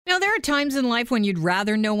Now, there are times in life when you'd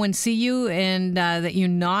rather no one see you and that you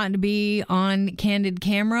not be on candid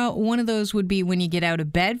camera. One of those would be when you get out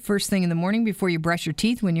of bed first thing in the morning before you brush your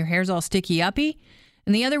teeth, when your hair's all sticky-uppy.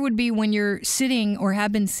 And the other would be when you're sitting or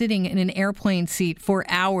have been sitting in an airplane seat for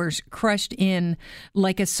hours, crushed in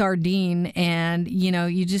like a sardine, and,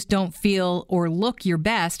 you just don't feel or look your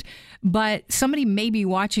best, but somebody may be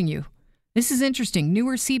watching you. This is interesting.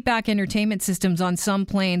 Newer seatback entertainment systems on some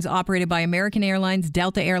planes operated by American Airlines,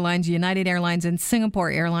 Delta Airlines, United Airlines, and Singapore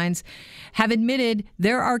Airlines have admitted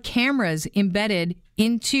there are cameras embedded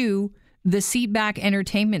into the seatback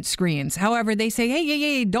entertainment screens. However, they say,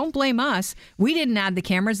 hey, don't blame us. We didn't add the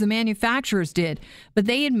cameras. The manufacturers did. But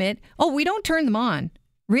they admit, we don't turn them on.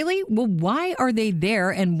 Really? Well, why are they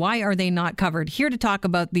there and why are they not covered? Here to talk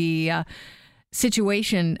about the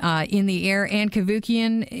situation in the air, Ann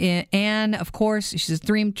Cavoukian. Ann, of course, she's a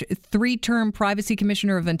three-term Privacy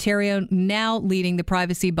Commissioner of Ontario, now leading the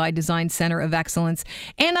Privacy by Design Centre of Excellence.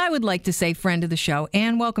 And I would like to say friend of the show.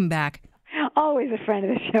 Ann, welcome back. Always a friend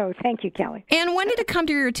of the show. Thank you, Kelly. And when did it come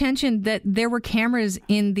to your attention that there were cameras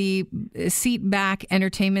in the seat back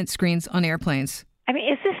entertainment screens on airplanes? I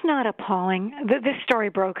mean, is this not appalling? This story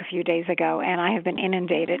broke a few days ago, and I have been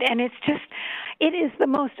inundated. And it is the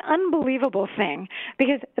most unbelievable thing,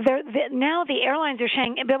 because now the airlines are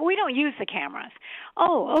saying, but we don't use the cameras.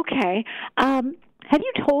 Oh, okay. Have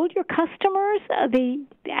you told your customers, the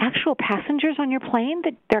actual passengers on your plane,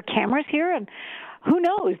 that there are cameras here? And who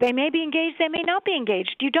knows? They may be engaged, they may not be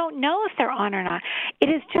engaged. You don't know if they're on or not. It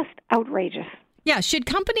is just outrageous. Yeah, should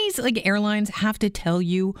companies like airlines have to tell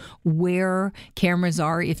you where cameras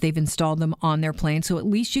are if they've installed them on their plane, so at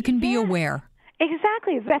least you can be aware?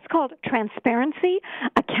 Exactly. That's called transparency,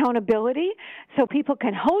 accountability, so people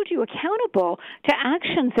can hold you accountable to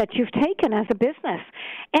actions that you've taken as a business.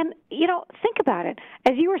 And, think about it.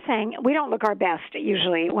 As you were saying, we don't look our best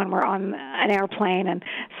usually when we're on an airplane, and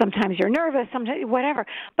sometimes you're nervous, sometimes whatever.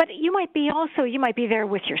 But you might be there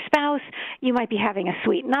with your spouse, you might be having a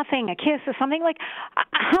sweet nothing, a kiss or something. Like,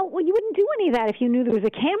 you wouldn't do any of that if you knew there was a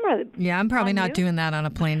camera. Yeah, I'm probably not doing that on a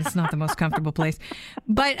plane. It's not the most comfortable place.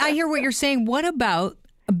 But I hear what you're saying. What about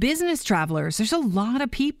business travelers? There's a lot of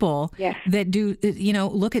people that do,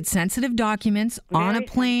 look at sensitive documents on a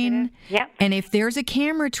plane. Yep. And if there's a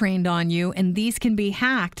camera trained on you and these can be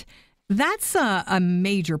hacked, that's a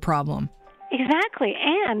major problem. Exactly.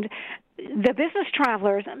 And the business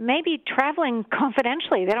travelers may be traveling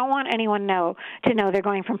confidentially. They don't want anyone to know they're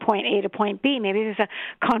going from point A to point B. Maybe there's a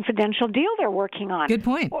confidential deal they're working on. Good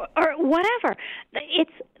point. Or whatever.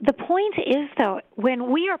 The point is, though,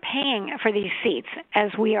 when we are paying for these seats,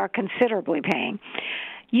 as we are considerably paying,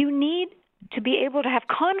 you need to be able to have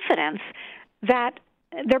confidence that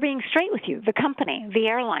they're being straight with you, the company, the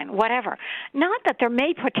airline, whatever. Not that there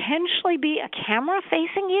may potentially be a camera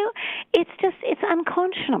facing you. It's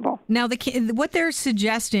unconscionable. Now, what they're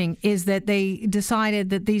suggesting is that they decided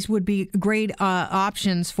that these would be great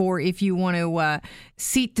options for if you want to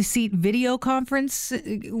seat-to-seat video conference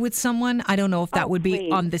with someone. I don't know if that would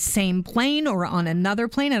be on the same plane or on another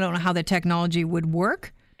plane. I don't know how the technology would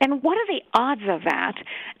work. And what are the odds of that?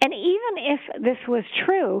 And even if this was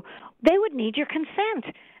true, they would need your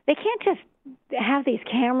consent. They can't just have these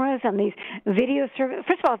cameras and these video service.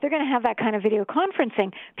 First of all, if they're going to have that kind of video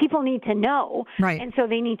conferencing, people need to know. Right. And so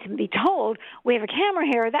they need to be told, we have a camera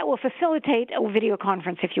here that will facilitate a video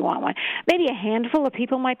conference if you want one. Maybe a handful of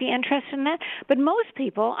people might be interested in that, but most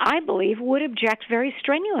people, I believe, would object very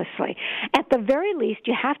strenuously. At the very least,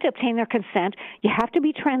 you have to obtain their consent. You have to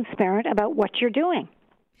be transparent about what you're doing.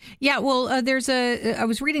 Yeah, well, I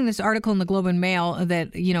was reading this article in the Globe and Mail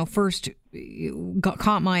that, first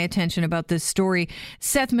caught my attention about this story.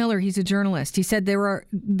 Seth Miller, he's a journalist. He said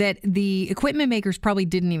that the equipment makers probably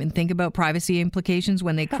didn't even think about privacy implications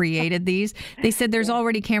when they created these. They said there's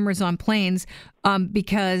already cameras on planes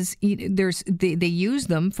because they use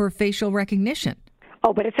them for facial recognition.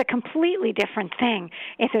 Oh, but it's a completely different thing.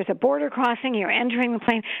 If there's a border crossing, you're entering the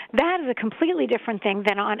plane, that is a completely different thing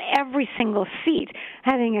than on every single seat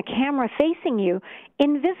having a camera facing you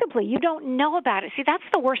invisibly. You don't know about it. See, that's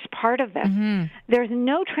the worst part of this. Mm-hmm. There's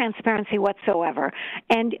no transparency whatsoever,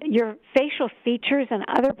 and your facial features and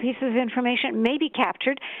other pieces of information may be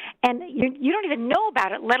captured, and you don't even know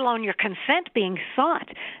about it, let alone your consent being sought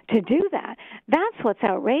to do that. That's what's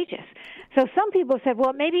outrageous. So some people said,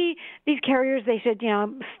 well, maybe these carriers, they should,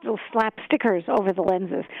 slap stickers over the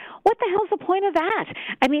lenses. What the hell's the point of that?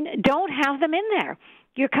 I mean, don't have them in there.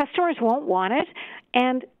 Your customers won't want it,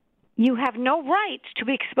 and you have no right to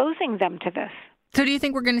be exposing them to this. So do you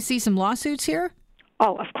think we're going to see some lawsuits here?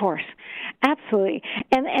 Oh, of course. Absolutely.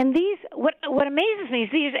 And these what amazes me is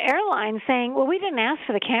these airlines saying, "Well, we didn't ask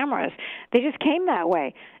for the cameras. They just came that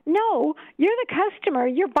way." No, you're the customer.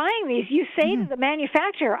 You're buying these. You say to the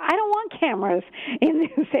manufacturer, "I don't want cameras in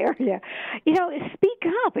this area."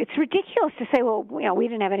 Speak up. It's ridiculous to say, "Well, we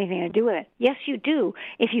didn't have anything to do with it." Yes, you do.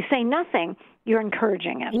 If you say nothing, you're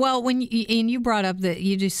encouraging it. Well, when you brought up that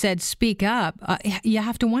you just said speak up, you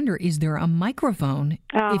have to wonder, is there a microphone?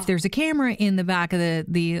 If there's a camera in the back of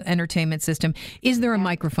the entertainment system, is there a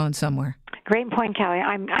microphone somewhere? Great point, Kelly.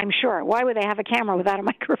 I'm sure. Why would they have a camera without a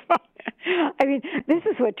microphone? I mean, this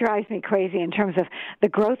is what drives me crazy in terms of the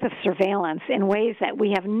growth of surveillance in ways that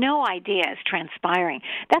we have no idea is transpiring.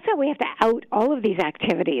 That's why we have to out all of these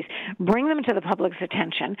activities, bring them to the public's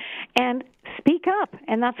attention, and speak up.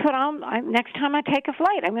 And that's what next time I take a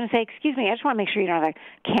flight, I'm going to say, "Excuse me, I just want to make sure you don't have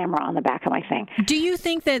a camera on the back of my thing." Do you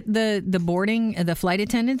think that the flight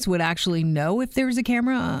attendants would actually know if there's a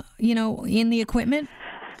camera, in the equipment?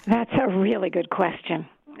 That's a really good question.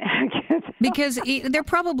 Because they're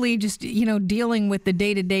probably just, dealing with the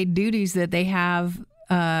day-to-day duties that they have,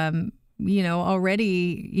 already,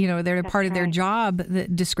 they're part of their job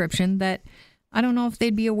description, that I don't know if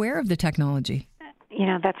they'd be aware of the technology.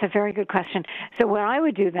 That's a very good question. So what I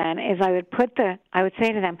would do then is I would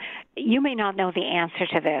say to them, "You may not know the answer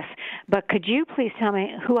to this, but could you please tell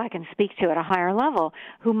me who I can speak to at a higher level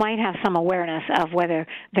who might have some awareness of whether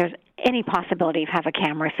there's any possibility of have a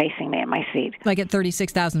camera facing me in my seat?" Like at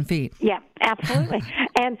 36,000 feet. Yeah, absolutely.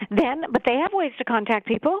 But they have ways to contact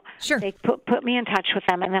people. Sure. They put me in touch with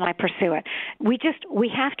them, and then I pursue it. We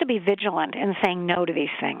have to be vigilant in saying no to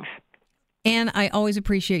these things. And I always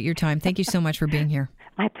appreciate your time. Thank you so much for being here.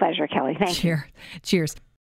 My pleasure, Kelly. Thank you. Cheers.